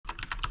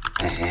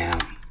Ahem.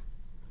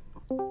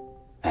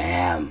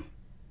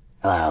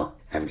 Hello,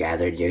 I've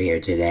gathered you here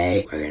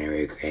today. We're gonna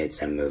recreate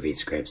some movie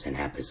scripts and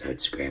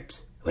episode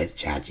scripts with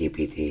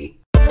ChatGPT.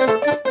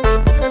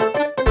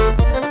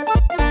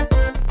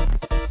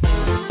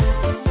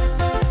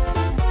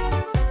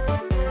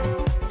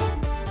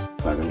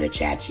 Welcome to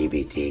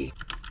ChatGPT.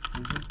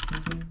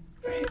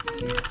 Write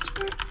me a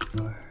script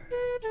for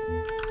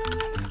an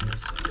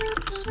episode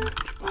of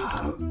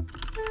SpongeBob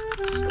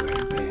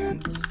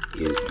SquarePants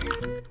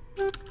using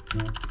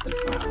the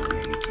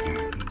following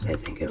terms. I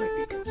think it would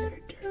be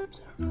considered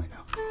terms. I don't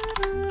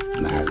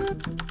really know.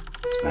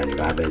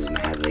 SpongeBob is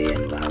madly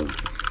in love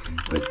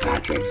with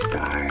Patrick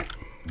Star.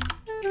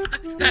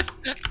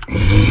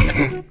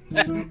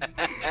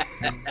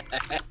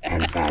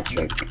 And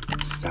Patrick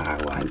Star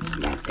wants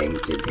nothing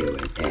to do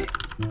with it.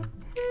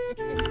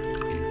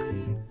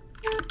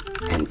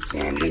 And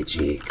Sandy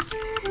Cheeks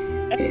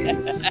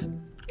is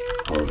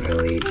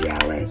overly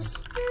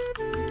jealous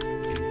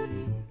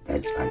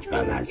that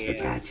SpongeBob has for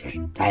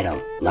Patrick.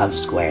 Title, Love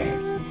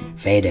Squared.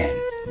 Fade in.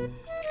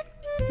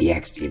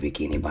 EXT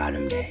Bikini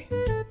Bottom Day.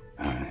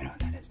 I don't really know what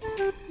that is.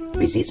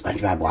 We see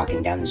SpongeBob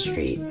walking down the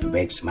street, a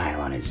big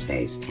smile on his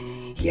face.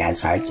 He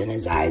has hearts in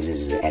his eyes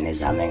and is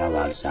humming a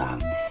love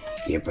song.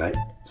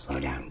 Slow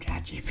down,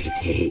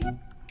 ChatGPT.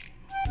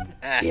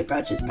 He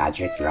approaches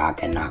Patrick's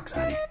rock and knocks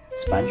on it.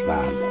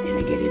 SpongeBob, in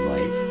a giddy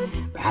voice.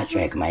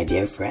 Patrick, my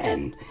dear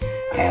friend,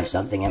 I have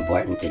something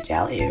important to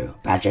tell you.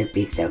 Patrick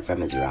peeks out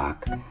from his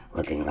rock,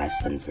 looking less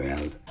than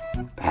thrilled.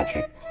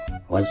 Patrick,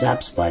 what's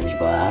up,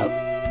 SpongeBob?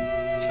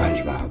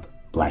 SpongeBob,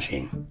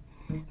 blushing.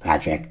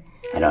 Patrick,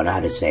 I don't know how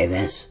to say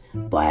this,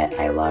 but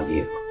I love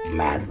you,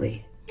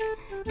 madly.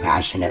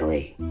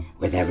 Passionately,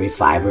 with every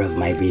fiber of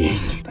my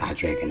being.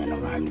 Patrick, in an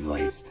alarmed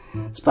voice.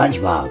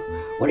 SpongeBob,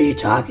 what are you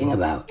talking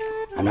about?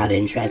 I'm not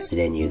interested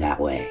in you that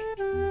way.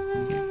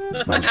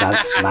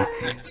 SpongeBob's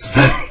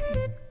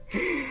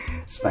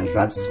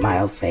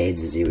smile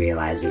fades as he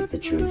realizes the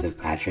truth of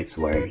Patrick's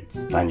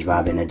words.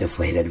 SpongeBob, in a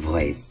deflated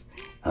voice.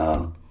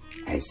 Oh,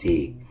 I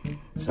see.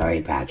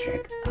 Sorry,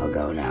 Patrick. I'll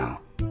go now.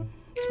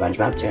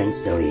 SpongeBob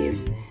turns to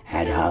leave,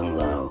 head hung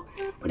low,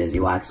 but as he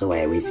walks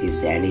away, we see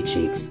Sandy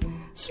Cheeks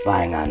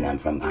spying on them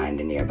from behind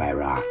a nearby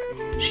rock.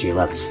 She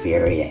looks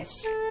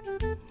furious.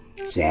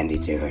 Sandy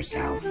to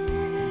herself.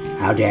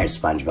 How dare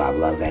SpongeBob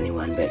love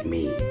anyone but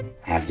me?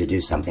 I have to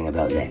do something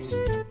about this.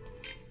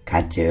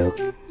 Cut to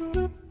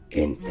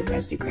in the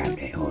Krusty Krab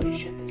Day. Holy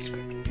shit, this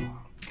script is long.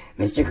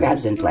 Mr.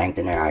 Krabs and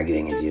Plankton are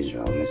arguing as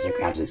usual. Mr.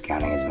 Krabs is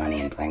counting his money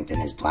and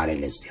Plankton is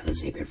plotting to steal the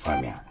secret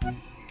formula.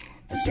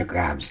 Mr.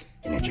 Krabs,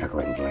 in a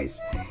chuckling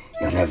voice.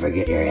 You'll never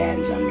get your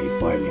hands on me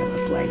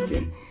formula,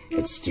 Plankton.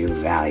 It's too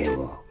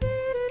valuable.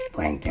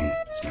 Plankton,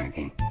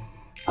 smirking.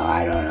 Oh,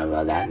 I don't know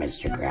about that,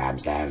 Mr.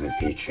 Krabs. I have a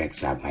few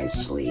tricks up my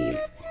sleeve.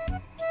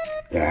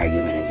 Their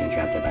argument is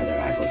interrupted by the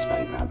rival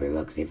SpongeBob, who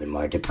looks even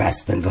more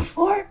depressed than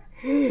before.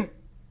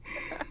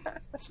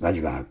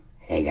 SpongeBob,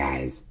 hey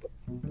guys.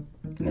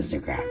 Mr.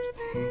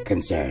 Krabs,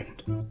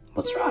 concerned.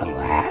 What's wrong,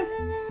 lad?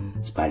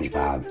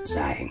 SpongeBob,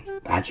 sighing.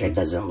 Patrick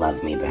doesn't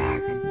love me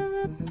back.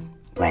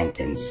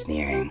 Plankton,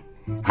 sneering.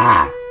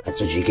 Ha! That's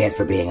what you get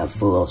for being a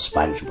fool,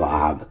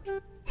 SpongeBob.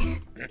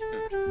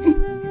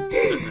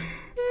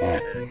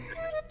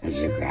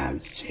 Mr.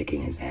 Krabs,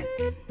 shaking his head.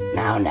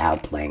 Now,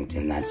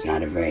 Plankton, that's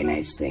not a very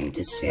nice thing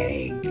to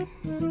say.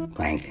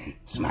 Plankton,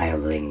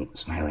 smiling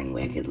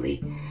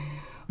wickedly.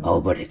 Oh,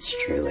 but it's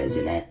true,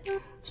 isn't it?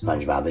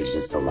 SpongeBob is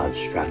just a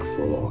love-struck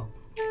fool.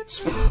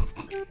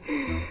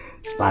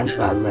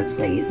 SpongeBob looks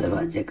like he's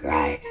about to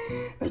cry.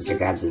 Mr.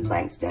 Krabs and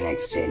Plankton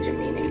exchange a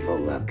meaningful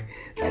look,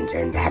 then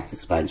turn back to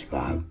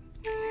SpongeBob.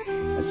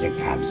 Mr.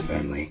 Krabs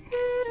firmly.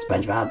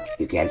 SpongeBob,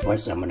 you can't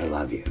force someone to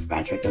love you. If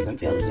Patrick doesn't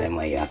feel the same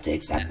way, you have to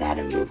accept that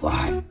and move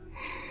on.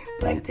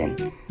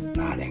 Plankton,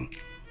 nodding.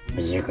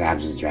 Mr.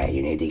 Krabs is right.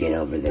 You need to get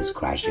over this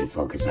crush and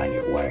focus on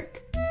your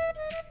work.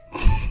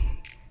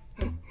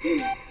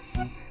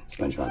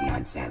 SpongeBob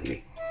nods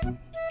sadly,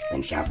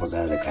 then shuffles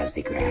out of the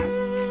Krusty Krab.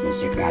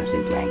 Mr. Krabs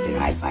and Plankton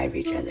high-five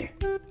each other.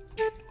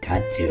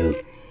 Cut to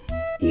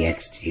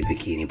EXT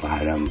Bikini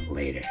Bottom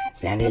later.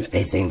 Sandy is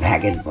pacing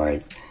back and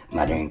forth,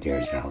 muttering to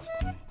herself.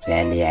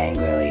 Sandy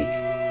angrily.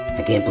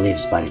 I can't believe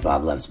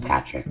SpongeBob loves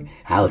Patrick.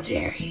 How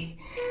dare he?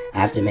 I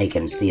have to make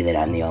him see that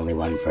I'm the only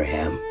one for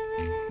him.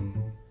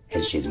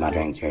 As she's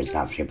muttering to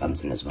herself, she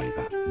bumps into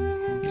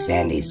SpongeBob.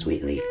 Sandy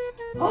sweetly.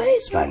 Oh, hey,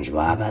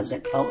 SpongeBob, how's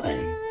it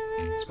going?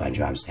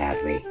 SpongeBob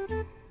sadly.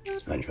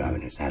 SpongeBob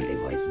in her sadly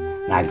voice.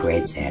 Not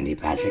great, Sandy.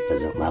 Patrick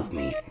doesn't love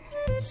me.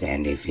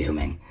 Sandy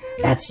fuming.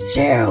 That's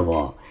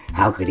terrible.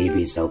 How could he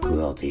be so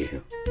cruel to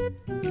you?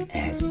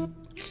 S.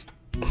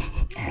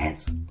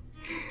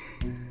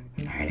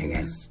 Alright, I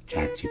guess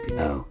ChatGPT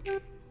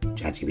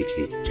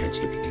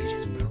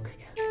just broke, I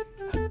guess.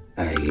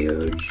 A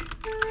huge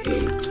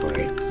hate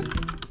towards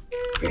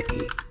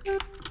Ricky.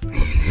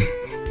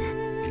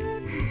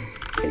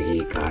 And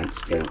he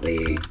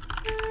constantly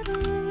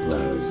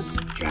blows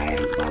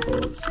giant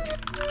bubbles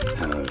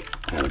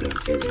out of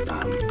his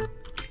bum.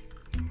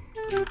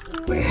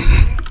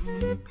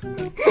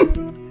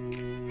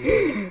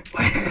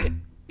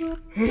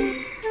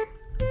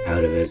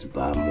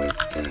 bum with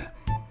the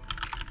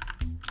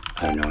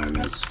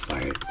enormous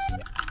farts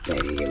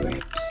that he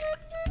rips.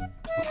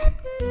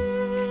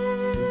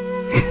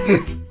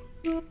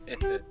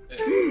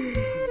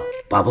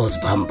 Bubbles,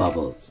 bum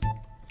bubbles.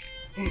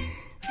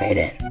 Fade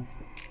in.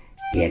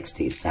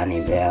 EXT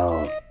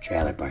Sunnyvale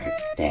Trailer Park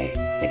Day.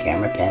 The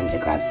camera pans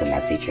across the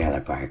messy trailer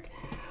park,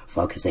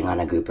 focusing on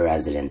a group of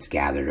residents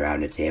gathered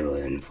around a table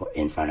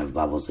in front of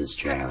Bubbles'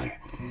 trailer.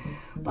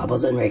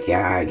 Bubbles and Ricky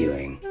are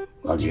arguing,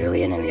 while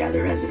Julian and the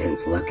other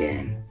residents look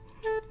in.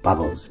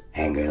 Bubbles,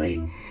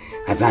 angrily.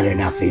 I've had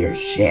enough of your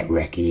shit,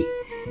 Ricky.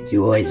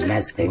 You always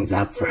mess things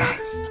up for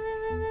us.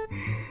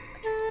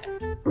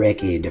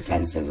 Ricky,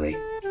 defensively.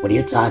 What are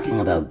you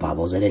talking about,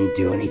 Bubbles? I didn't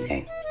do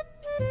anything.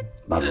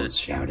 Bubbles,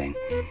 shouting.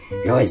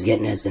 You're always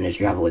getting us into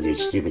trouble with your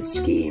stupid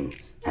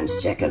schemes. I'm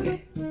sick of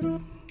it.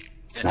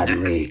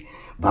 Suddenly,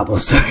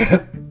 Bubbles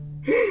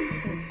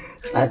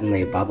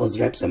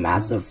rips a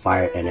massive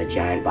fart and a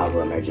giant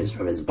bubble emerges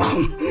from his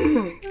bum,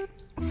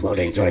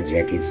 floating towards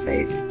Ricky's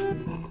face.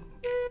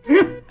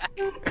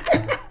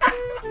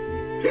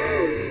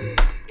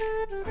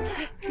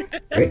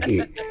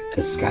 Ricky,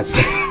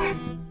 disgusting.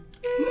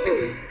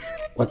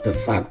 What the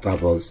fuck,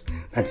 Bubbles?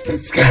 That's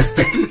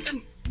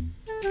disgusting.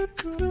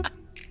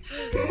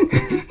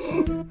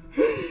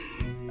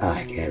 Oh,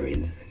 I can't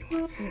read this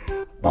anymore.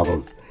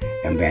 Bubbles,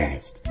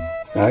 embarrassed.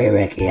 Sorry,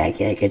 Ricky, I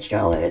can't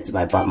control it. It's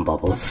my bum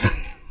bubbles.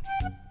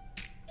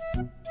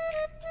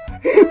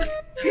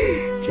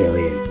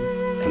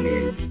 Julian,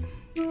 amused.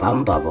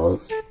 Bum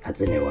bubbles?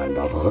 That's a new one,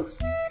 Bubbles.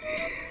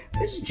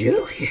 Who's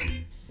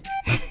Julian?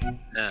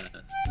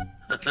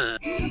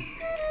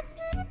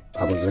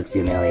 Bubbles looks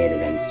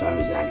humiliated and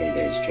storms back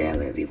into his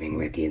trailer, leaving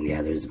Ricky and the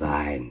others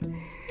behind.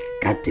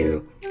 Cut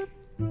to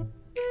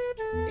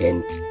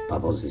Int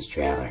Bubbles'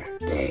 trailer.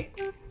 Day.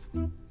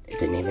 It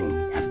didn't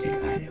even have to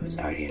cut, it was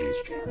already in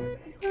his trailer,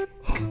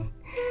 but anyway.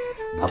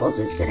 Bubbles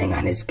is sitting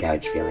on his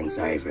couch feeling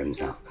sorry for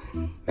himself.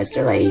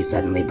 Mr. Leahy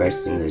suddenly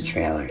bursts into the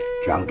trailer,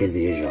 drunk as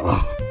usual.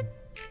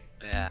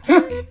 Yeah.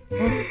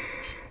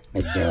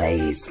 Mr.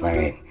 Leahy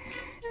slurring.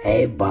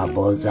 Hey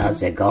Bubbles,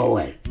 how's it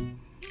going?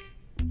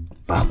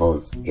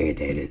 Bubbles,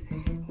 irritated.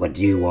 What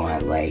do you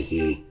want,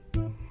 Leahy?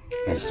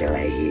 Mr.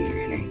 Leahy,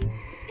 grinning.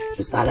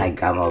 Just thought I'd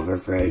come over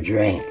for a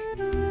drink.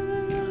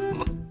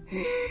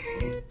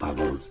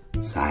 Bubbles,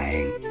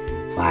 sighing.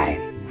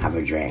 Fine, have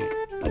a drink,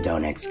 but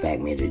don't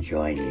expect me to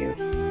join you.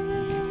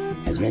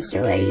 As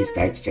Mr. Leahy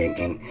starts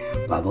drinking,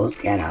 Bubbles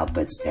can't help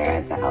but stare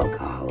at the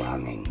alcohol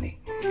longingly.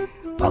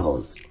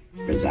 Bubbles,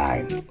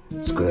 resigned.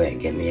 Screw it,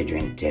 give me a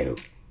drink too.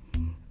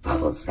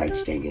 Bubbles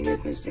starts drinking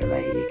with Mr.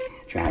 Leahy,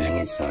 drowning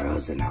his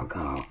sorrows in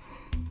alcohol.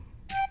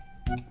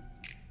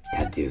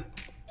 Cut to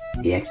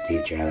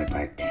EXT Trailer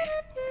Park Day.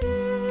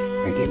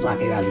 Ricky's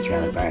walking around the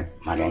trailer park,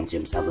 muttering to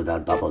himself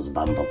about Bubbles'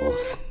 bum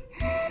bubbles.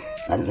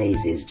 Suddenly he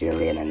sees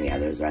Julian and the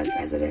other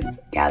residents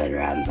gathered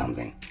around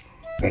something.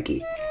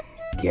 Ricky,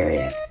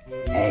 curious.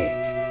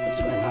 Hey, what's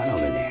going on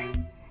over there?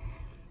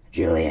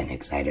 Julian,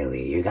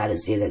 excitedly. You gotta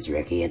see this,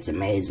 Ricky. It's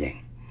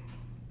amazing.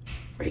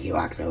 Ricky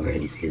walks over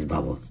and sees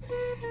Bubbles,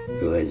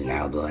 who is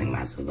now blowing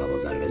massive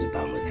bubbles out of his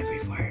bum with every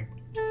fart.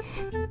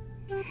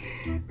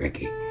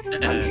 Ricky,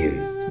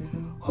 amused.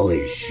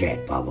 Holy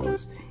shit,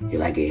 Bubbles. You're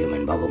like a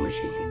human bubble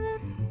machine.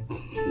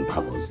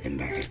 Bubbles,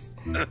 embarrassed.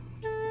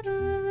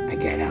 I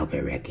can't help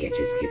it, Ricky. It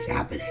just keeps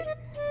happening.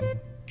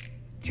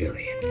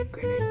 Julian,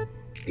 grinning.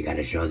 We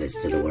gotta show this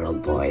to the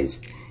world,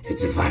 boys.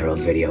 It's a viral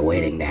video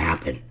waiting to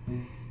happen.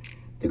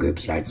 The group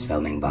starts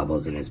filming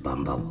Bubbles in his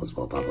bum bubbles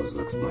while Bubbles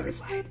looks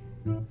mortified.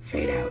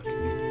 Fade out.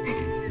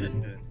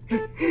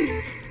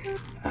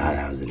 Oh,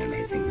 that was an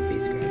amazing movie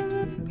script.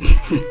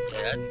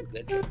 Yeah,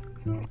 that's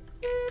good.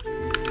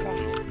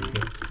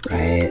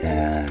 Write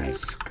a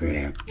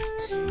script.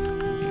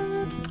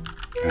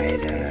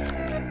 Write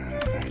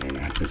an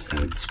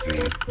episode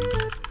script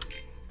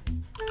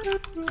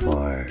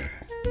for,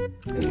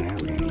 isn't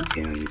that Looney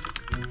Tunes?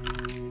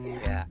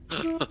 Yeah.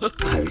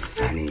 Bugs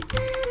Bunny.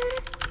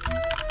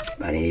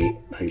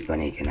 Bugs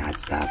Bunny cannot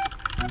stop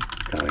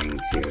going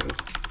to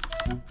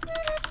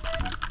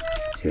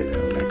the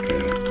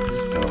liquor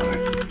store,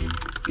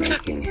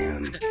 making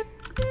him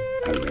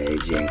a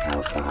raging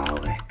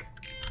alcoholic.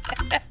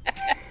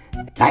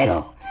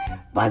 Title,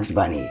 Bugs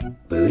Bunny,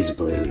 Booze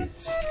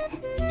Blues.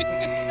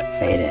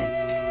 Fade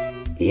in.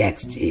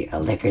 EXT, a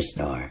liquor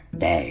store.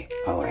 Day.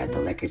 Oh, we're at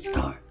the liquor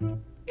store.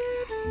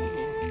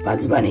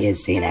 Bugs Bunny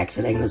is seen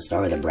exiting the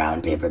store with a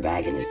brown paper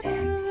bag in his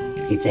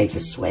hand. He takes a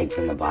swig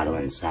from the bottle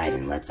inside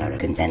and lets out a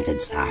contented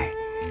sigh.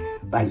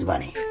 Bugs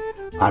Bunny,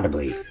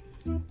 audibly.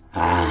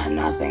 Ah,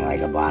 nothing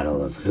like a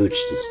bottle of hooch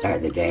to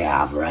start the day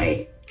off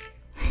right.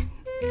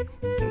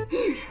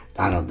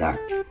 Donald Duck.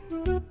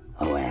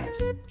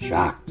 OS.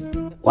 Shocked.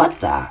 What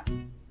the?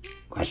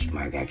 Question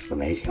mark,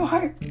 exclamation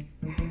mark.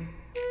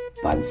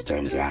 Bugs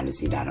turns around to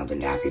see Donald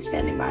and Daffy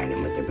standing behind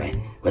him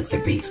with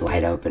their beaks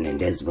wide open in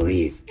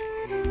disbelief.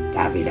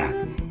 Daffy Duck,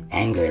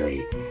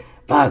 angrily.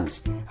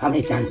 Bugs, how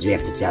many times do we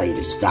have to tell you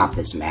to stop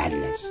this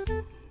madness?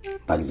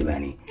 Bugs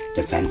Bunny,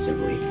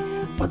 defensively.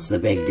 What's the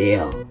big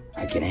deal?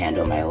 I can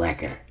handle my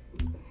liquor.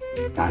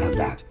 Donald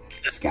Duck,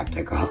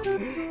 skeptical.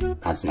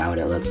 That's not what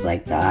it looks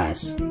like to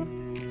us.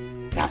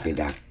 Daffy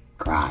Duck,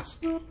 cross.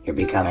 You're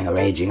becoming a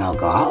raging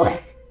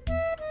alcoholic.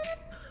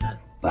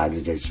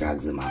 Bugs just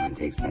shrugs them off and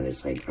takes another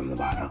swig from the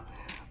bottle.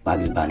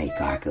 Bugs Bunny,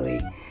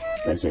 cockily.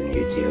 Listen,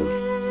 you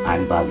two.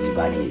 I'm Bugs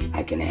Bunny.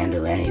 I can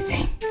handle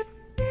anything.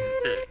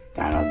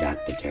 Donald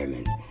Duck,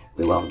 determined.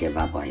 We won't give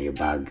up on you,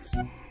 Bugs.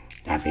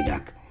 Daffy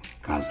Duck,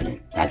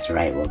 confident. That's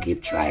right, we'll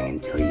keep trying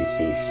until you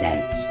see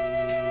sense.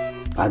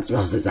 Bugs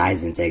rolls his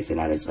eyes and takes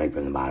another swig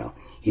from the bottle.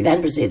 He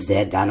then proceeds to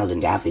hit Donald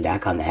and Daffy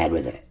Duck on the head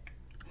with it.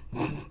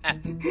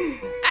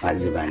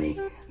 Bugs Bunny,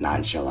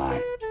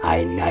 nonchalant.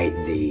 I knight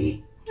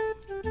thee.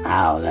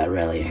 Ow, that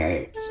really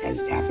hurts,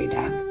 says Daffy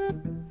Duck.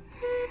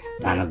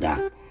 Donald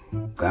Duck,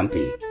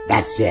 grumpy.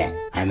 That's it,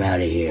 I'm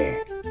out of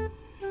here.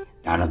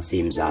 Donald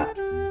storms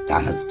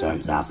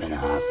off in a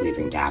huff,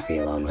 leaving Daffy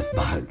alone with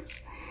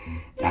Bugs.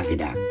 Daffy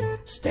Duck,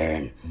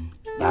 stern.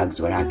 Bugs,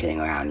 we're not kidding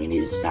around. You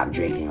need to stop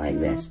drinking like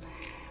this.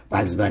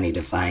 Bugs Bunny,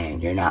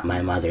 defiant. You're not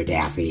my mother,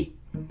 Daffy.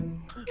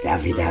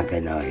 Daffy Duck,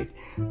 annoyed.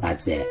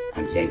 That's it.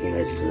 I'm taking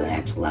this to the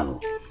next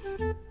level.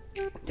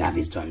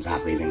 Daffy storms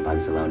off, leaving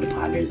Bugs alone to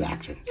ponder his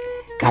actions.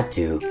 Cut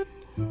to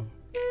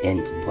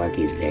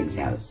Porky's pig's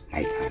house.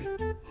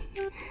 Nighttime.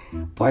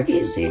 Porky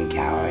is seen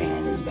cowering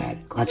in his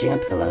bed, clutching a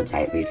pillow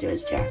tightly to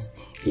his chest.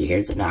 He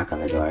hears a knock on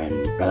the door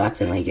and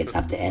reluctantly gets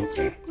up to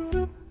answer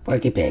it.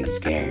 Porky Pig,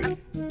 scared.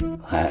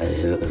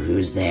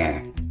 Who's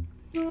there?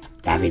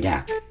 Daffy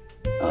Duck.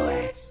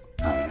 OS.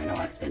 I don't really know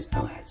why it says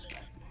OS,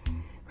 but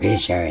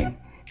reassuring.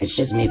 It's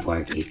just me,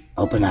 Porky.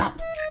 Open up.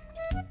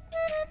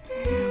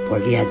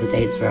 Porky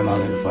hesitates for a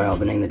moment before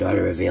opening the door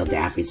to reveal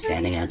Daffy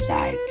standing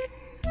outside.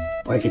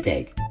 Porky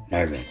Pig,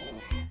 nervous.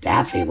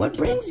 Daffy, what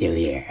brings you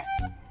here?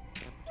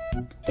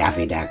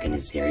 Daffy Duck in a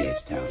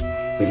serious tone.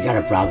 We've got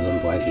a problem,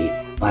 Porky.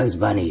 Bugs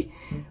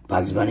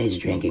Bunny's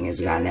drinking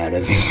has gotten out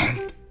of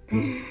hand.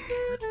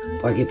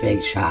 Porky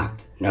Pig,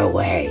 shocked. No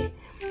way.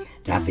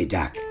 Daffy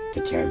Duck,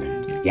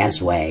 determined.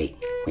 Yes way.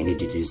 We need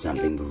to do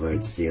something before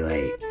it's too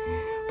late.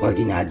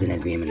 Porky nods in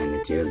agreement and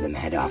the two of them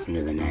head off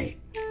into the night.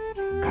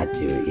 Cut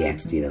to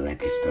EXT, the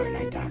liquor store,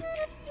 nighttime.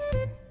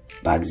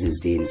 Bugs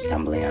is seen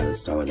stumbling out of the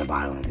store with a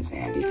bottle in his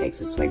hand. He takes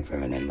a swig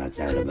from it and lets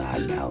out a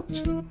bad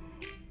belch.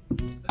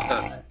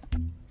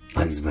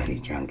 Bugs Bunny,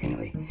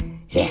 drunkenly.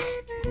 Hick.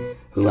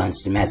 Who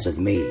wants to mess with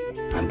me?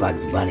 I'm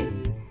Bugs Bunny.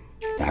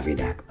 Daffy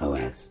Duck,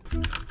 OS.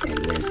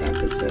 In this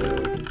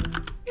episode,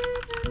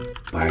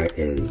 Bart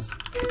is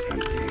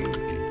attempting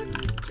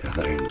to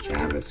learn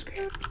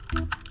JavaScript.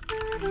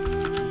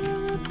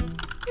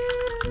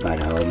 But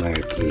Homer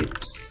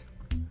keeps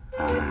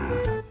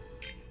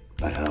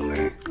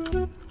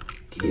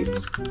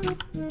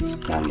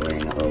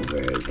stumbling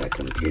over the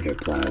computer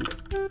plug.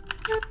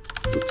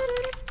 Oops.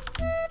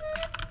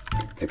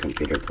 The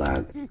computer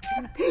plug.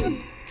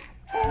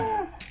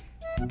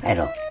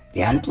 Title,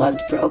 The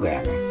Unplugged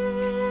Programmer.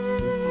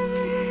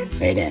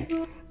 Fade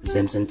in. The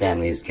Simpson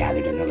family is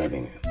gathered in the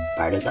living room.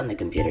 Bart is on the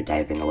computer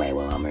typing away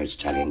while Homer is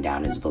chugging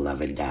down his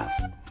beloved Duff.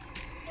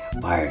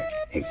 Bart,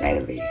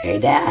 excitedly, hey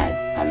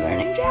Dad, I'm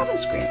learning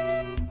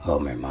JavaScript.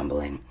 Homer,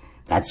 mumbling,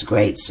 that's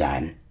great,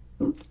 son.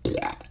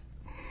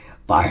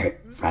 Bart,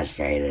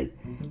 frustrated,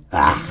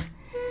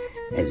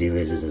 as he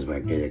loses his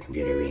work due to the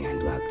computer being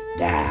unplugged.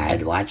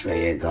 Dad, watch where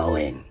you're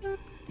going.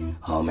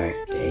 Homer,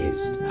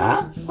 dazed.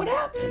 Huh? What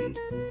happened?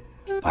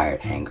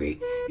 Bart, angry.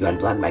 You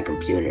unplugged my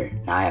computer.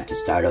 Now I have to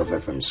start over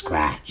from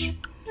scratch.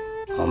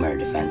 Homer,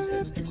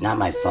 defensive. It's not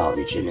my fault.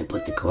 You shouldn't have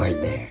put the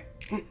cord there.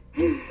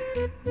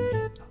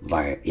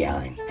 Bart,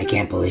 yelling. I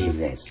can't believe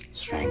this.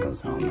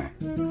 Strangles Homer.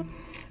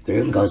 The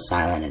room goes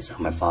silent as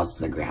Homer falls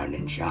to the ground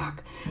in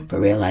shock, but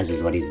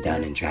realizes what he's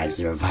done and tries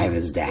to revive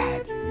his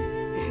dad.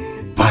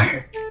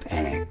 Bart,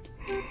 panicked.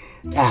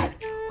 Dad,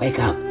 wake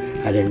up.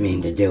 I didn't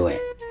mean to do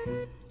it.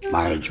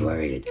 Marge,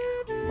 worried.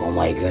 Oh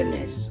my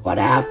goodness, what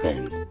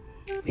happened?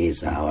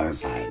 Lisa,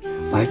 horrified.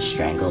 Bart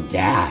strangled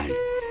Dad.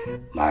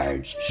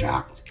 Marge,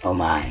 shocked. Oh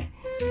my.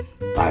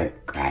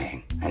 Bart,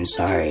 crying. I'm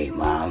sorry,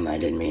 Mom, I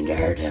didn't mean to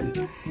hurt him.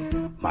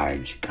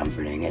 Marge,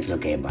 comforting. It's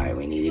okay, Bart,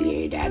 we need to get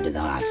your dad to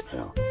the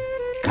hospital.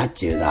 Cut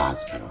to the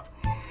hospital.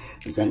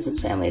 The Simpsons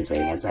family is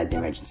waiting outside the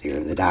emergency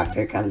room. The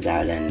doctor comes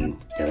out and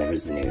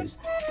delivers the news.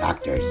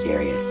 Doctor,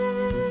 serious.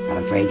 I'm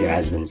afraid your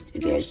husband's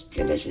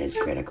condition is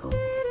critical.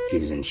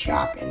 He's in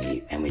shock,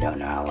 and we don't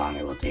know how long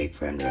it will take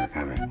for him to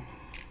recover.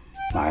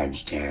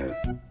 Marge,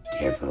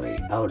 tearfully.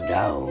 Oh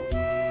no.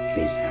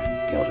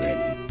 Lisa,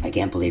 guilt-ridden. I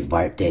can't believe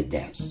Bart did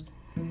this.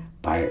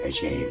 Bart,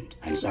 ashamed.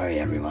 I'm sorry,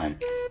 everyone.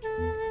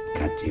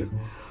 Cut to.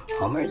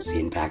 Homer is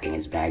seen packing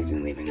his bags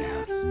and leaving the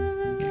house.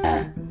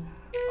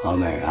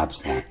 Homer,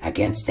 upset. I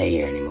can't stay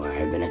here anymore.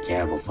 I've been a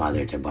terrible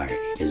father to Bart.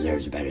 He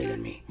deserves better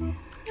than me.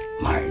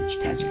 Marge,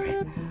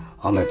 desperate.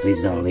 Homer,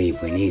 please don't leave.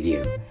 We need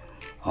you.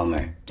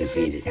 Homer,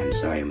 defeated. I'm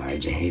sorry,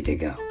 Marge. I need to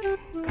go.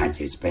 Cut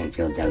to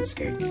Springfield's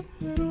outskirts.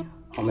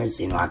 Homer is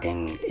seen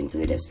walking into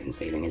the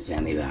distance, leaving his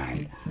family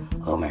behind.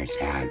 Homer,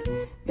 sad.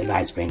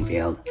 Goodbye,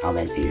 Springfield. I'll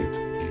miss you.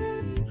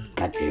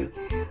 Cut to.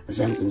 The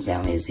Simpsons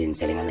family is seen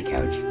sitting on the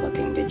couch,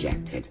 looking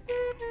dejected.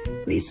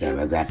 Lisa,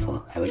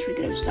 regretful. I wish we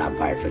could have stopped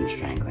Bart from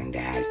strangling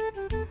Dad.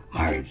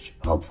 Marge,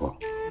 hopeful.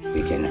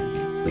 We can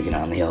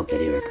only hope that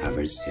he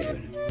recovers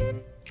soon.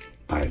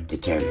 Bart,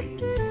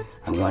 determined.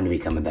 I'm going to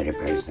become a better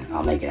person.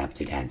 I'll make it up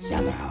to Dad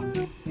somehow.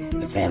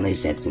 The family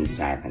sits in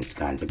silence,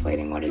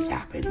 contemplating what has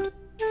happened.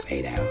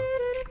 Fade out.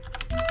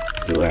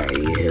 Who are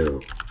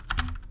you?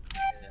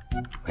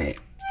 Wait.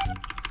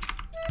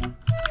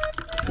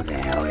 Who the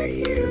hell are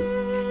you?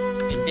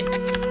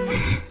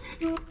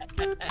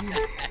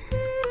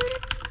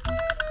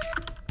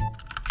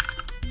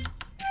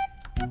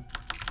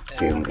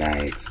 Doom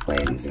Guy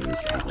explains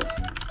himself.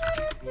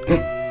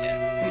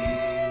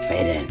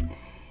 Fade in.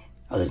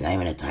 Oh, there's not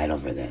even a title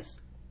for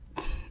this.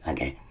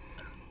 Okay.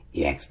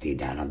 EXT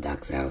Donald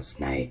Duck's house.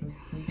 Night.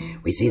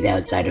 We see the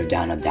outside of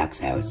Donald Duck's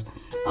house.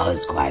 All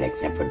is quiet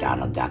except for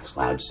Donald Duck's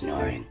loud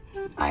snoring.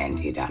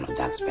 INT Donald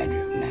Duck's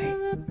bedroom. Night.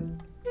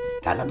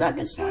 Donald Duck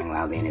is snoring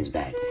loudly in his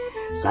bed.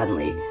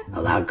 Suddenly,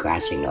 a loud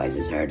crashing noise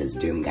is heard as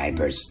Doom Guy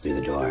bursts through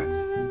the door.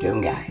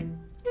 Doom Guy.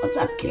 What's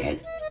up,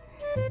 kid?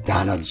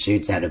 Donald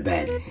shoots out of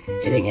bed,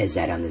 hitting his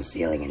head on the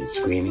ceiling and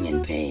screaming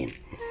in pain.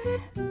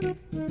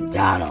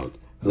 Donald,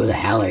 who the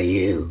hell are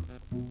you?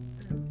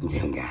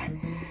 Doom Guy.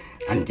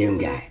 I'm Doom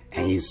Guy,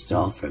 and you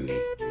stole from me.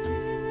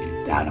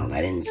 Donald,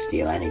 I didn't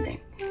steal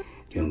anything.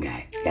 Doom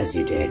Guy. Yes,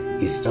 you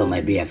did. You stole my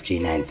BFG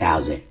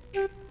 9000.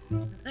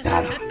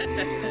 Donald.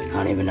 I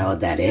don't even know what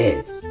that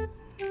is.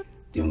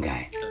 Doom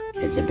Guy.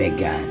 It's a big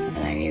gun, and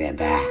I need it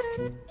back.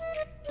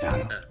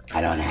 Donald. I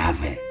don't have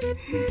it.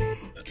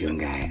 Doom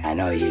Guy. I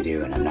know you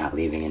do, and I'm not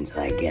leaving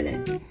until I get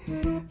it.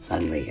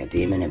 Suddenly, a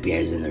demon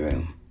appears in the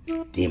room.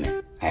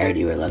 Demon. I heard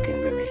you were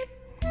looking for me.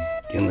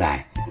 Doom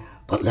Guy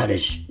pulls out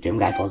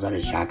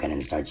his shotgun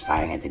and starts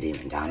firing at the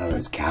demon. Donald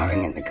is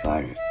cowering in the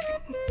corner.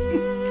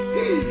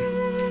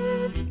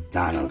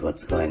 Donald,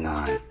 what's going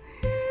on?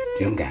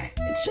 Doom Guy,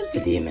 it's just a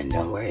demon.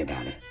 Don't worry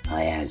about it. Oh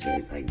yeah, it's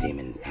like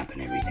demons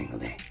happen every single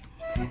day.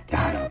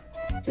 Donald,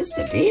 just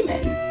a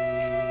demon?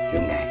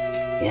 Doom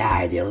Guy, yeah,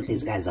 I deal with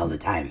these guys all the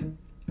time.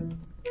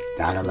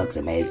 Donald looks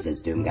amazed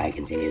as Doom Guy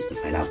continues to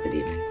fight off the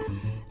demon.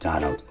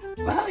 Donald,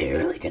 wow, you're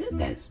really good at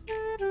this.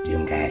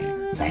 Doom Guy,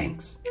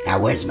 thanks. Now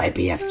where's my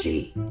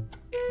BFG?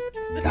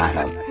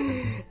 Donald,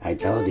 I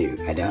told you,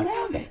 I don't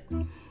have it.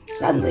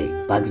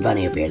 Suddenly, Bugs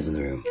Bunny appears in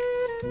the room.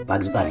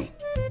 Bugs Bunny,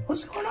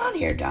 what's going on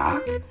here,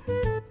 Doc?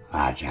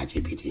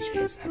 ChatGPT should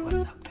have said,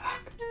 what's up,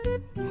 Doc?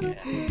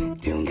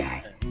 Doom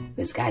Guy,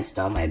 this guy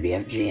stole my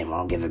BFG and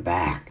won't give it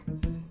back.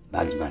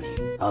 Bugs Bunny,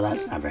 oh,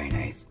 that's not very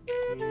nice.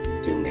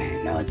 Doom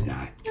Guy, no, it's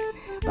not.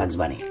 Bugs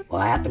Bunny,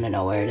 well, I happen to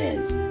know where it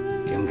is.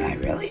 Doom Guy,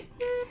 really?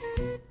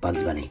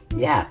 Bugs Bunny,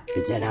 yeah,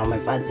 it's in Elmer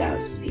Fudd's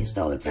house. He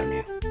stole it from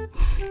you.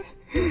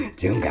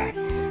 Doom Guy,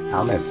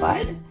 Elmer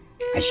Fudd?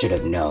 I should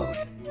have known.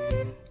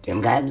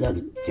 Doom Guy and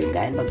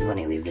Bugs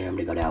Bunny leave the room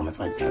to go to Elmer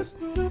Fudd's house.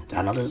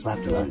 Donald is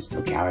left alone,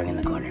 still cowering in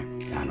the corner.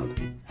 Donald,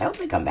 I hope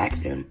they come back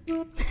soon.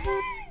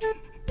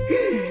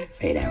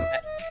 Fade out.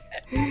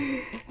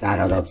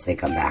 Donald hopes they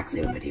come back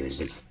soon, but he's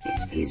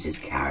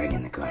just cowering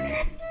in the corner.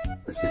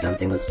 This is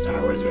something with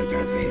Star Wars where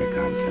Darth Vader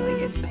constantly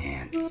gets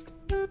pantsed.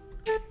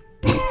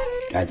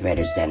 Darth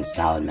Vader stands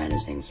tall and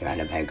menacing,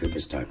 surrounded by a group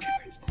of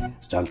stormtroopers.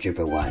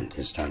 Stormtrooper 1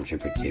 to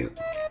Stormtrooper 2.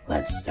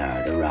 Let's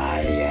start a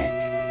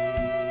riot.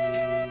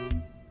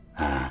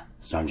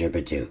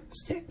 Stormtrooper 2,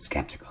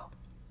 skeptical.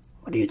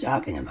 What are you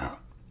talking about?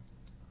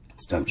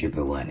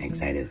 Stormtrooper 1,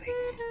 excitedly.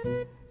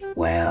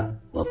 Well,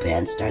 we'll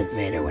pants Darth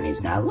Vader when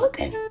he's not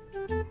looking.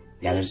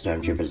 The other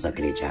stormtroopers look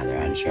at each other,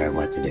 unsure of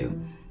what to do.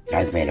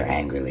 Darth Vader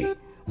angrily.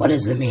 What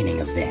is the meaning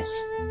of this?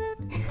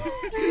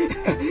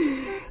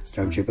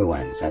 Stormtrooper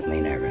 1, suddenly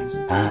nervous.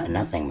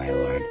 Nothing, my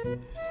lord.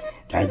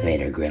 Darth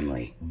Vader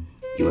grimly.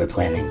 You were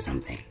planning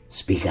something.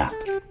 Speak up.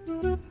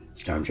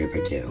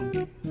 Stormtrooper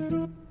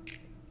 2.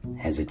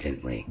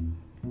 Hesitantly.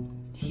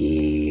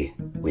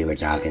 We were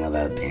talking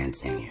about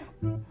pantsing you,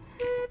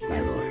 my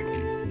lord.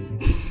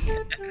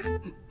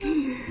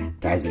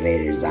 Darth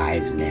Vader's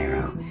eyes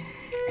narrow,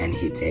 and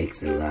he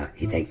takes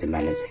a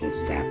menacing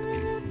step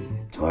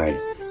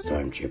towards the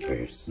stormtrooper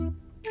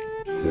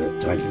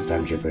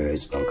who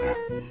spoke up.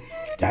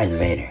 Darth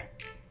Vader,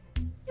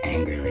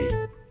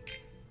 angrily.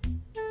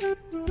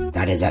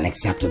 That is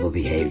unacceptable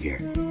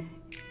behavior.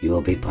 You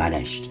will be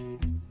punished.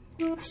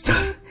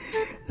 The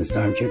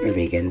stormtrooper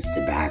begins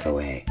to back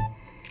away,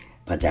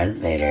 but Darth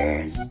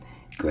Vader's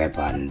grip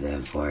on the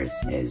Force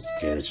is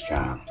too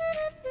strong.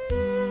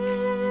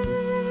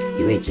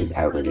 He reaches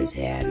out with his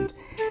hand,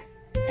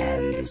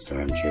 and the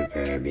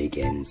stormtrooper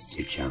begins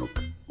to choke.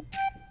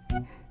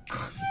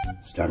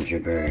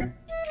 Stormtrooper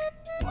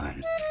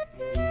 1.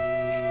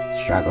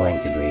 Struggling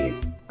to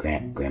breathe,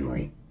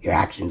 grimly. Your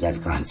actions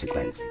have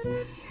consequences.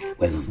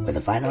 With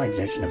a final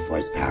exertion of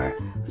force power,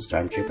 the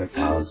stormtrooper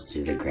falls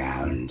to the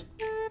ground,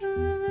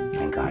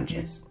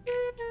 unconscious.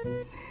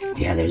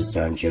 The other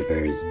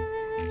stormtroopers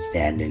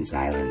stand in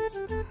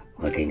silence,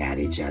 looking at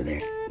each other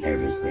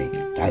nervously.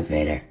 Darth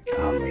Vader,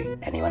 calmly.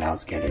 Anyone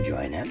else care to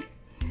join him?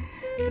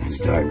 The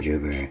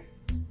stormtrooper.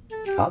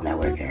 Oh,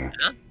 network error.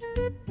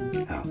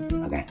 Oh,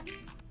 okay.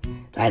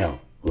 Title,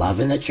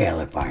 Love in the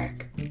Trailer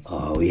Park.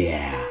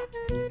 yeah.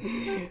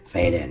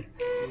 Fade in.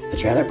 The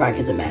trailer park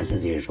is a mess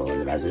as usual,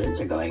 and the residents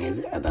are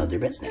going about their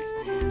business.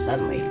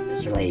 Suddenly,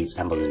 Mr. Leahy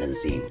stumbles into the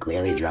scene,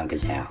 clearly drunk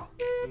as hell.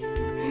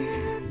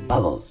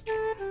 Bubbles.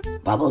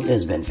 Bubbles, who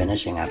has been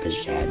finishing up his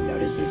shed,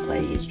 notices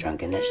Leahy's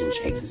drunkenness and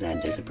shakes his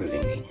head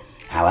disapprovingly.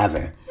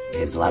 However,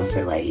 his love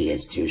for Leahy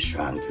is too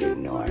strong to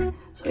ignore,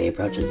 so he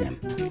approaches him.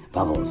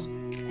 Bubbles.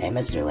 Hey,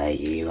 Mr.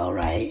 Leahy, you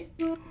alright?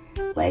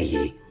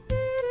 Leahy.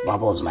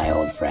 Bubbles, my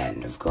old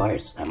friend. Of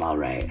course, I'm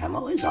alright. I'm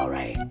always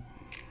alright.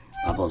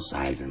 Bubbles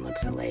sighs and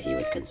looks at Leahy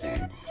with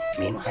concern.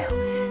 Meanwhile,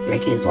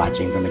 Ricky is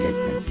watching from a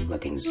distance,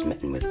 looking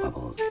smitten with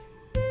Bubbles.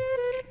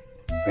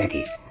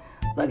 Ricky.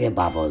 Look at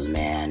Bubbles,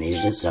 man.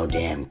 He's just so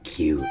damn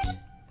cute.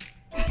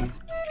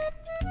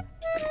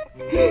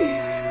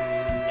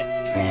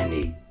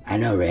 Randy. I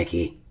know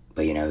Ricky,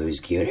 but you know who's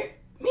cuter?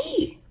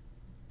 Me.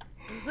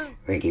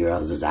 Ricky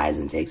rolls his eyes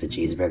and takes a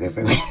cheeseburger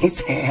from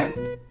Randy's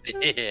hand.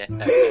 Yeah.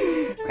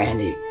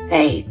 Randy.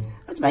 Hey,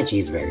 that's my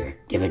cheeseburger.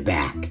 Give it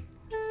back.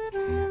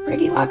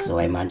 Ricky walks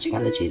away munching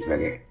on the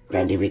cheeseburger.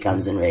 Randy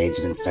becomes enraged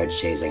and starts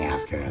chasing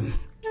after him.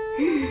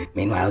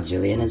 Meanwhile,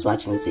 Julian is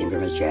watching the scene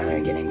from his trailer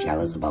and getting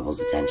jealous of Bubbles'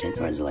 attention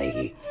towards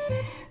Leahy.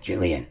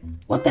 Julian,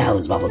 what the hell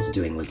is Bubbles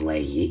doing with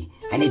Leahy?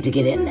 I need to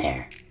get in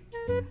there.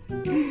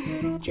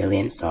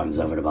 Julian storms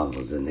over to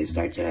Bubbles and they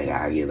start to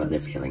argue about their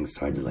feelings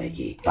towards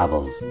Leahy.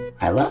 Bubbles,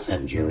 I love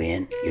him,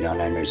 Julian. You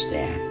don't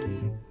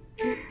understand.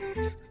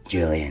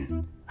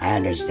 Julian, I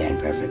understand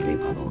perfectly,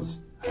 Bubbles.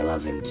 I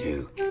love him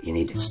too. You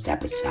need to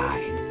step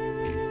aside.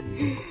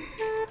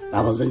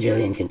 Bubbles and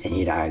Julian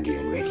continue to argue,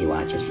 and Ricky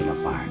watches from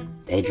afar,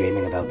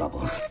 daydreaming about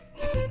Bubbles.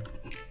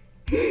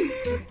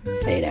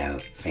 Fade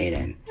out, fade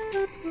in.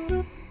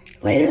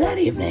 Later that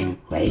evening,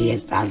 Leahy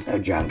is passed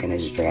out drunk in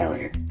his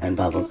trailer, and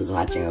Bubbles is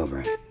watching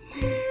over him.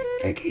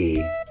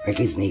 Ricky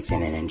sneaks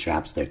in and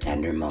interrupts their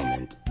tender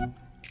moment.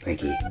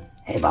 Ricky,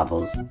 hey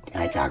Bubbles,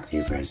 can I talk to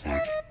you for a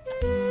sec?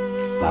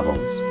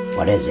 Bubbles,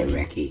 what is it,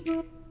 Ricky?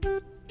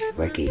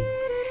 Ricky,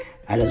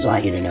 I just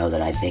want you to know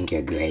that I think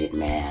you're a great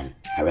man.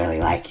 I really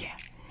like you.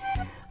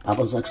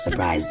 Bubbles looks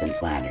surprised and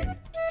flattered.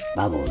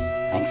 Bubbles,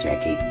 thanks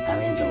Ricky, that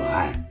means a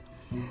lot.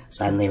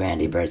 Suddenly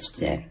Randy bursts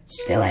in,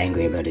 still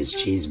angry about his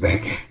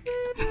cheeseburger.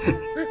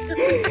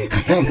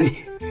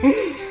 Randy,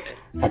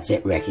 that's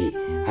it Ricky,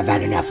 I've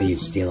had enough of you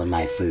stealing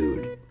my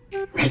food.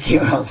 Ricky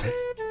rolls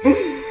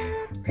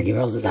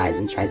his eyes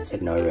and tries to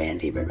ignore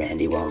Randy, but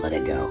Randy won't let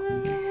it go.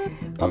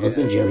 Bubbles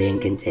and Julian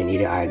continue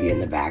to argue in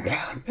the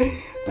background,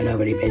 but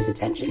nobody pays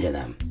attention to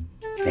them.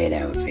 Fade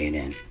out, fade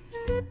in.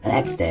 The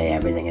next day,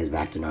 everything is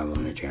back to normal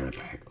in the trailer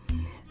park.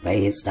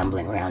 Leahy is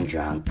stumbling around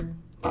drunk,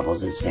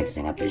 Bubbles is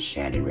fixing up his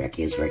shed, and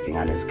Ricky is working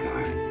on his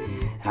car.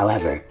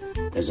 However,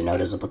 there's a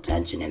noticeable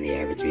tension in the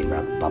air between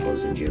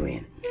Bubbles and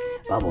Julian.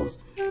 Bubbles,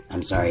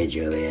 I'm sorry,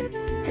 Julian.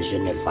 I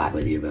shouldn't have fought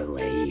with you about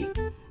Leahy.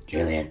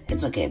 Julian,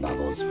 it's okay,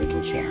 Bubbles. We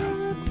can share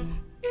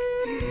him.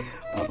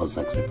 Bubbles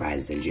looks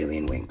surprised and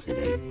Julian winks at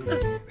him.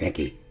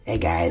 Ricky, hey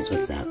guys,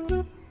 what's up?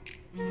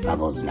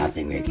 Bubbles,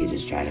 nothing, Ricky,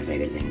 just trying to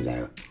figure things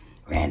out.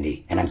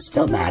 Randy, and I'm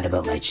still mad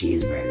about my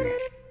cheeseburger.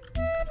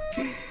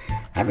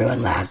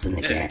 Everyone laughs and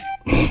the camera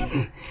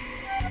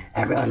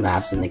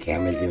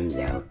zooms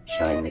out,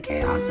 showing the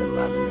chaos and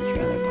love in the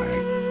trailer park.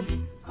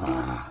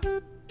 Ah,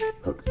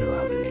 look at the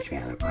love in the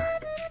trailer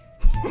park.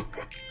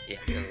 Yeah,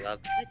 the love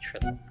in the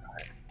trailer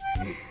park.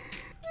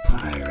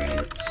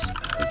 Pirates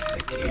of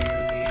the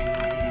Caribbean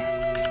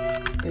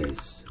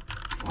is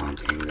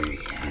flaunting that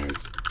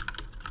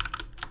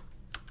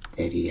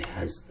he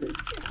has the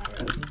jar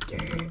of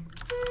dirt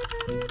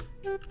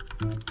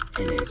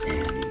in his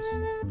hands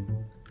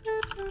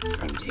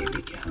from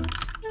Davy Jones.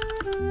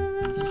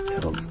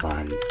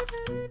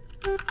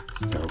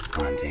 Still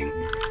flaunting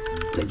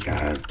the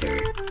jar of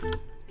dirt.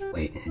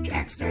 Wait,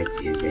 Jack starts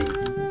using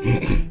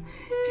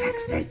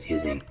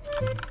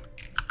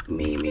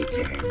meme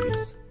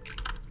terms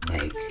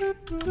like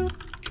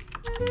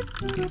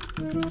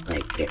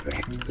get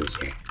wrecked,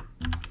 loser,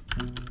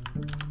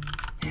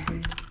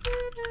 and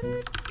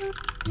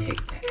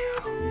take the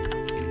L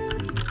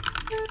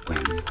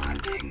when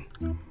flaunting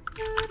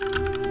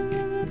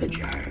the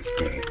jar of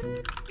dirt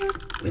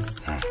with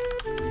the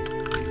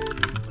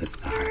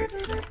heart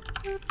in it.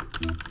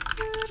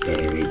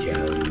 Davy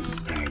Jones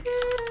starts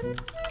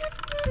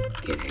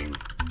getting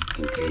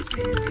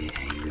increasingly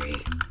angry,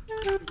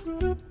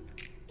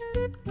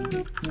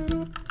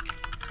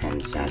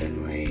 and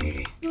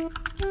suddenly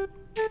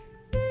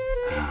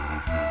I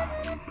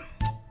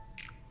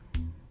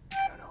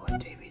don't know what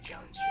Davy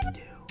Jones should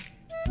do.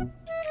 And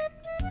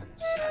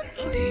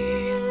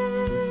suddenly I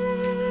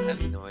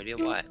have no idea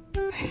why.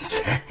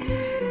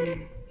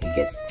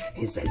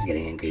 he starts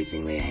getting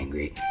increasingly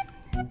angry,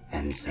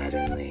 and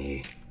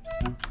suddenly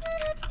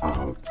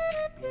Alt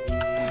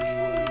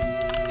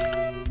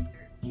F4s.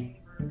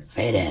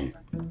 Fade in.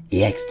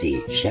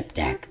 EXT ship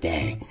deck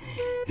day.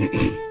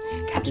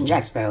 Captain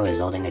Jack Sparrow is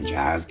holding a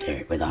jar of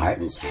dirt with a heart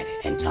inside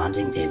it and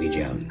taunting Davy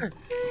Jones.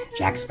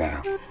 Jack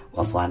Sparrow,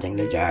 while flaunting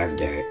the jar of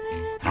dirt.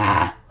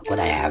 Ah, look what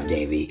I have,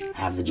 Davy. I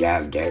have the jar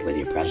of dirt with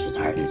your precious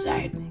heart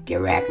inside.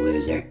 Get wrecked,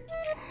 loser.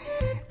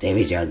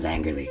 Davy Jones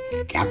angrily.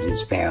 Captain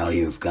Sparrow,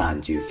 you've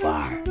gone too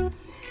far.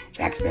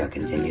 Jack Sparrow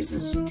continues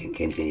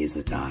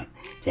the taunt.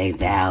 Take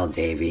the L,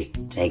 Davy.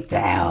 Take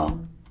the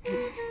L.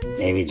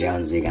 Davy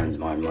Jones becomes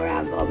more and more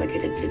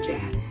obligated to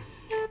Jack.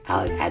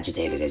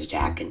 Agitated as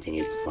Jack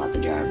continues to flood the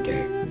jar of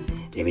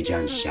dirt. Davy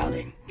Jones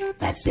shouting,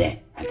 That's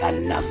it. I've had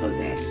enough of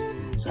this.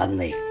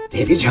 Suddenly,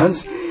 Davy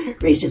Jones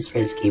reaches for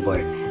his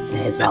keyboard and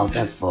hits Alt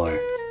F4.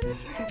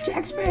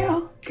 Jack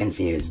Sparrow,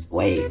 confused.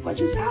 Wait, what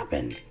just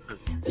happened?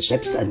 The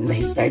ship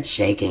suddenly starts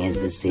shaking as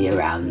the sea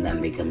around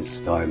them becomes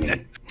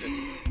stormy.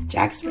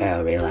 Jack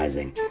Sparrow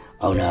realizing,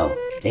 oh no,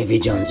 Davy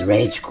Jones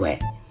rage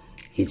quit.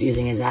 He's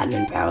using his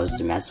admin powers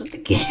to mess with the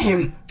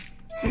game.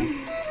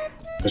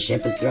 The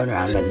ship is thrown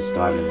around by the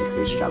storm and the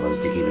crew struggles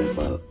to keep it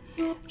afloat.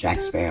 Jack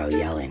Sparrow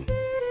yelling,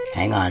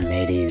 Hang on,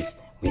 mateys,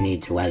 we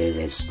need to weather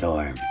this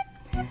storm.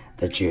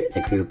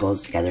 The crew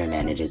pulls together and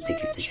manages to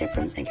keep the ship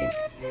from sinking.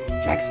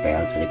 Jack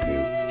Sparrow to the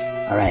crew,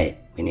 Alright,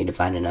 we need to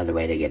find another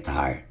way to get the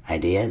heart.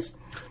 Ideas?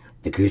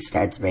 The crew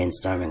starts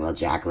brainstorming while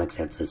Jack looks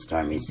out to the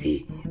stormy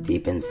sea.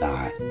 Deep in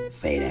thought,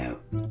 fade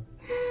out.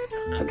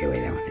 Okay,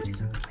 wait, I want to do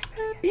something like that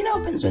again. The scene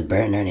opens with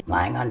Bert and Ernie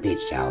lying on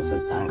beach towels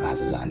with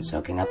sunglasses on,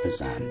 soaking up the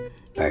sun.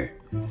 Bert,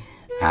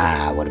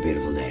 what a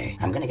beautiful day.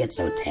 I'm gonna get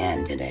so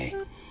tan today.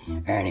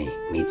 Ernie,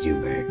 me too,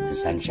 Bert. The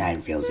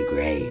sunshine feels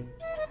great.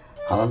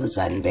 All of a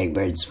sudden, Big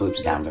Bird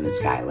swoops down from the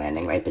sky,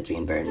 landing right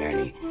between Bert and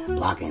Ernie,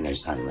 blocking their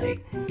sunlight.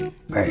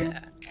 Bert,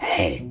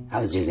 hey, I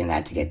was using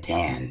that to get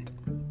tanned.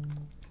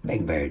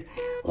 Big Bird,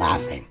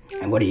 laughing.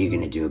 And what are you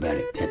gonna do about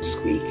it,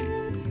 Pipsqueak?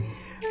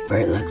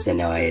 Bert looks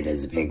annoyed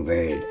as Big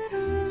Bird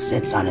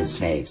sits on his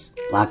face,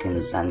 blocking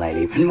the sunlight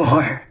even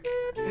more.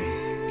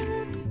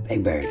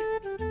 Big Bird,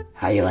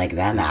 how you like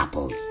them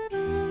apples?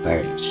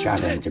 Bert,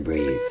 struggling to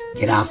breathe.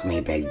 Get off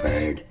me, Big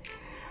Bird.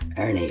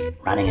 Ernie,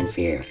 running in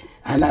fear.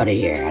 I'm out of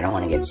here. I don't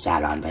want to get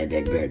sat on by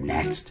Big Bird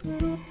next.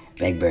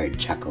 Big Bird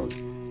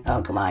chuckles.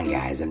 Oh, come on,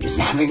 guys. I'm just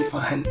having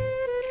fun.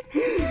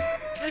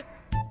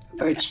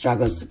 Bert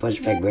struggles to push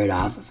Big Bird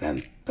off of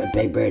him, but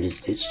Big Bird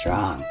is too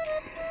strong.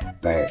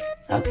 Bert,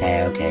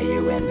 okay,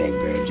 you win, Big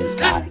Bird. Just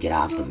get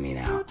off of me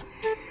now.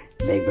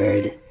 Big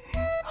Bird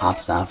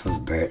hops off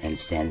of Bert and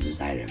stands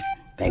beside him.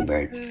 Big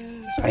Bird,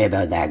 sorry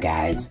about that,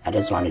 guys. I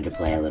just wanted to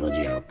play a little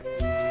joke.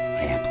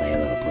 Yeah, play a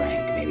little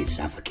prank. Maybe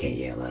suffocate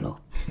you a little.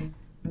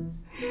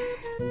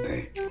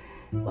 Bert,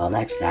 well,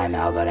 next time,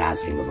 how about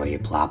asking before you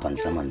plop on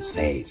someone's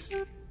face?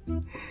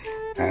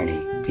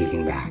 Ernie,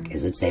 peeking back.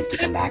 Is it safe to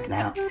come back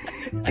now?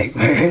 Big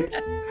Bird,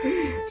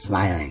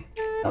 smiling.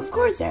 Of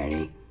course,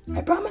 Ernie.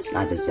 I promise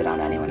not to sit on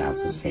anyone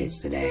else's face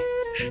today.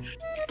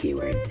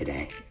 Keyword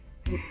today.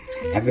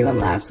 Everyone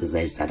laughs as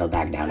they settle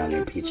back down on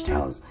their peach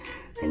towels,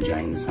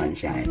 enjoying the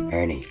sunshine.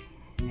 Ernie,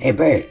 hey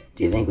Bert,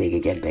 do you think we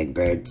could get Big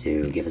Bird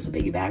to give us a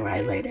piggyback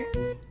ride later?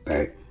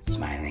 Bert,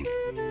 smiling.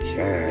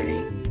 Sure,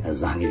 Ernie,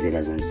 as long as he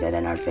doesn't sit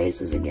in our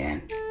faces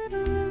again.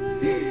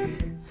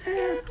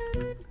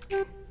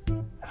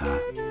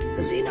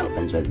 The scene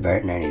opens with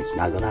Bert and Ernie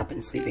snuggled up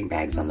in sleeping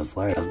bags on the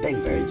floor of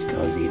Big Bird's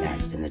cozy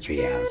nest in the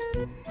treehouse.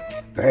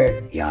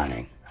 Bert,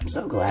 yawning. I'm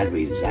so glad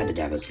we decided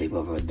to have a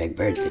sleepover with Big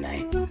Bird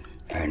tonight.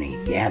 Ernie,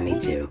 yeah, me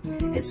too.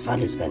 It's fun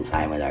to spend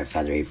time with our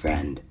feathery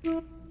friend.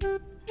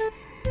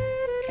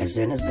 As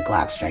soon as the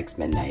clock strikes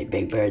midnight,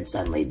 Big Bird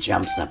suddenly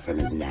jumps up from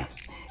his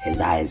nest, his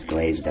eyes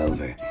glazed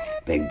over.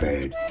 Big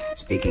Bird,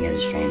 speaking in a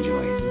strange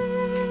voice.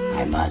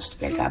 I must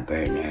pick up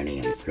Bert and Ernie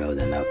and throw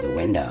them out the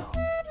window.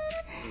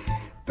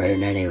 Bert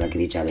and Ernie look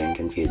at each other in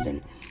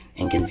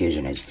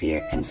confusion as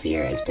fear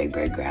as Big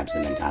Bird grabs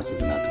them and tosses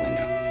them out the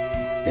window.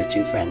 Their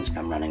two friends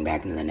come running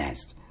back into the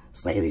nest,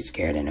 slightly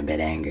scared and a bit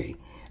angry.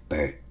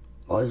 Bert,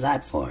 what was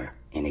that for?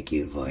 In a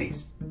cute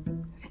voice.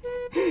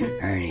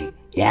 Ernie,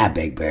 yeah,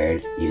 Big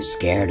Bird, you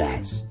scared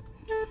us.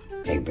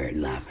 Big Bird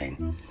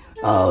laughing.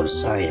 Oh,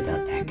 sorry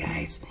about that,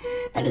 guys.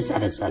 I just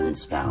had a sudden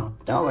spell.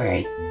 Don't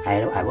worry,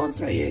 I won't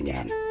throw you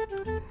again.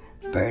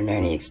 Bert and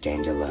Ernie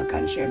exchange a look,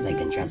 unsure if they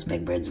can trust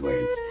Big Bird's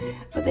words,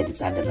 but they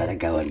decide to let it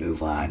go and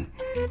move on.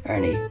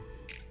 Ernie,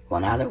 well,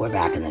 now that we're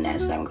back in the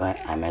nest, I'm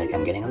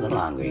getting a little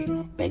hungry.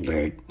 Big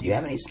Bird, do you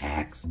have any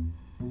snacks?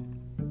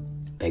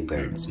 Big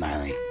Bird,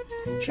 smiling.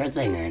 Sure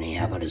thing, Ernie.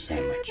 How about a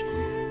sandwich?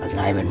 That's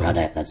not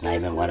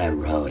even what I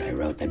wrote. I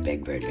wrote that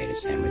Big Bird made a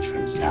sandwich for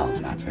himself,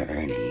 not for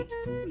Ernie.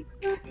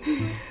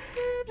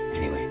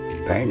 Anyway,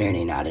 Bert and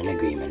Ernie nod in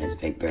agreement as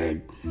Big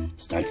Bird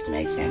starts to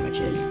make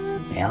sandwiches.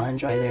 They all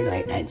enjoy their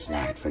late-night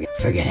snack,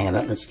 forgetting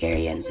about the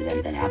scary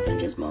incident that happened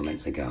just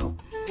moments ago.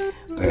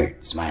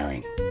 Bert,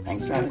 smiling.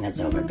 Thanks for having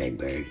us over, Big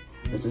Bird.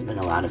 This has been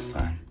a lot of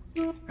fun.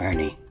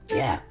 Ernie,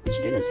 yeah, we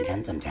should do this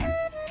again sometime.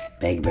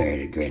 Big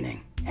Bird,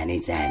 grinning.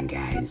 Anytime,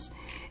 guys.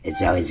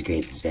 It's always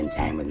great to spend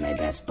time with my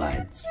best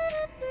buds.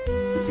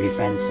 The three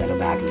friends settle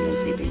back in their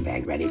sleeping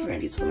bag, ready for a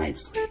peaceful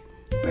night's sleep.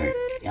 Bert,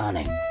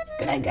 yawning.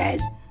 Good night,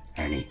 guys.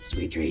 Ernie,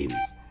 sweet dreams.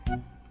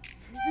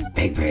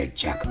 Big Bird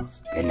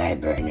chuckles. Good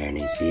night, Bert and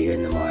Ernie. See you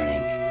in the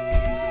morning.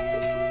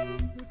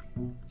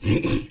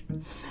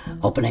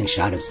 Opening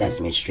shot of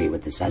Sesame Street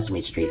with the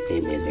Sesame Street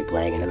theme music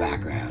playing in the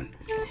background.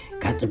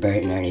 Cut to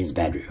Bert and Ernie's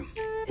bedroom.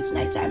 It's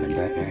nighttime and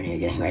Bert and Ernie are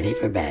getting ready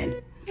for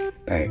bed.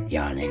 Bert,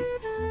 yawning.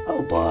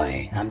 Oh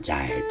boy, I'm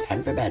tired.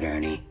 Time for bed,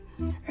 Ernie.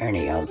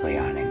 Ernie, also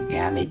yawning.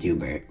 Yeah, me too,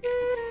 Bert.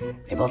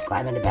 They both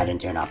climb into bed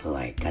and turn off the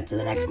light. Cut to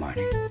the next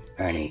morning.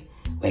 Ernie,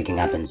 waking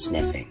up and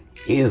sniffing.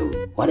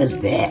 Ew, what is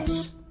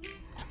this?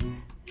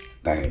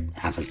 Bert,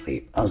 half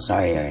asleep. Oh,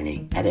 sorry,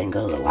 Ernie. I didn't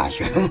go to the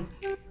washroom.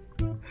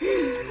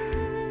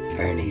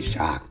 Ernie,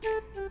 shocked.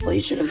 Well,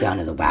 you should have gone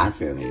to the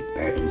bathroom,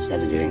 Bert,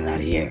 instead of doing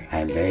that here. I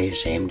am very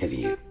ashamed of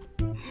you.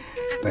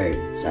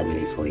 Bert,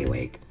 suddenly fully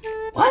awake.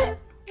 What?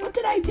 What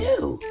did I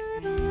do?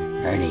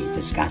 Ernie,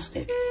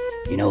 disgusted.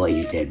 You know what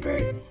you did,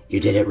 Bert. You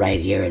did it right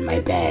here in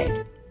my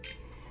bed.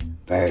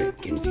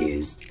 Bert,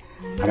 confused.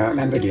 I don't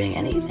remember doing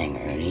anything,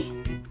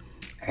 Ernie.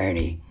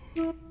 Ernie,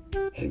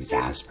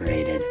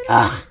 exasperated.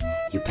 Ugh,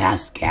 you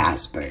passed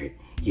gas, Bert.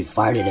 You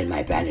farted in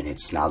my bed and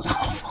it smells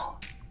awful.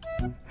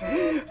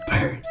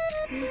 Bert,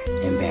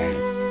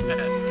 embarrassed.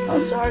 Oh,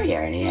 sorry,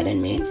 Ernie, I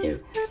didn't mean to.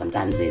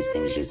 Sometimes these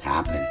things just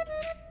happen.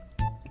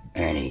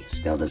 Ernie,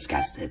 still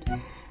disgusted.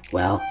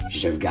 Well, you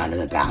should have gone to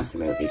the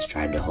bathroom or at least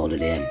tried to hold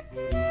it in.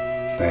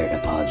 Bert,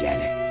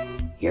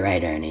 apologetic. You're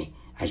right, Ernie.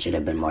 I should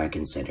have been more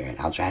considerate.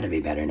 I'll try to be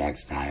better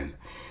next time.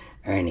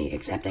 Ernie,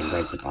 accepting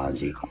Bert's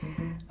apology.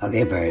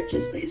 Okay, Bert,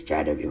 just please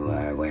try to be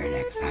more aware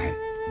next time.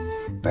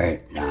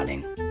 Bert,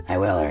 nodding. I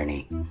will,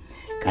 Ernie.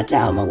 Cut to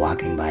Elmo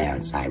walking by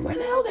outside. Where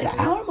the hell did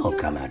Elmo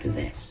come out of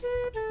this?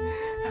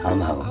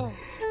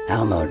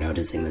 Elmo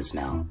noticing the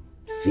smell.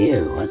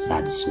 Phew, what's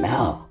that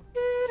smell?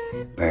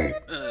 Bert,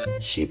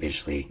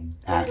 sheepishly.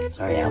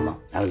 Sorry,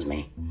 Elmo, that was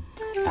me.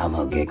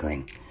 Elmo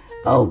giggling.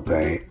 Oh,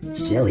 Bert,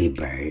 silly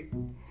Bert.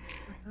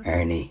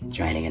 Ernie,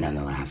 joining in on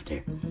the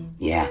laughter.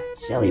 Yeah,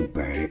 silly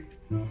Bert.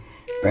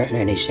 Bert and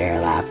Ernie share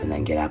a laugh and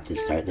then get up to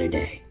start their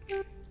day.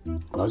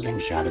 Closing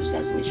shot of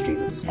Sesame Street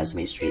with the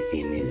Sesame Street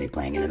theme music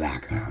playing in the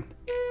background.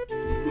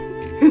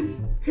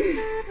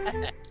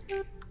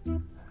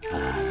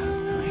 That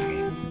was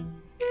hilarious.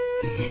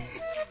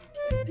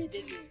 They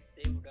didn't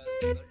say what I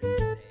was going to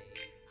say.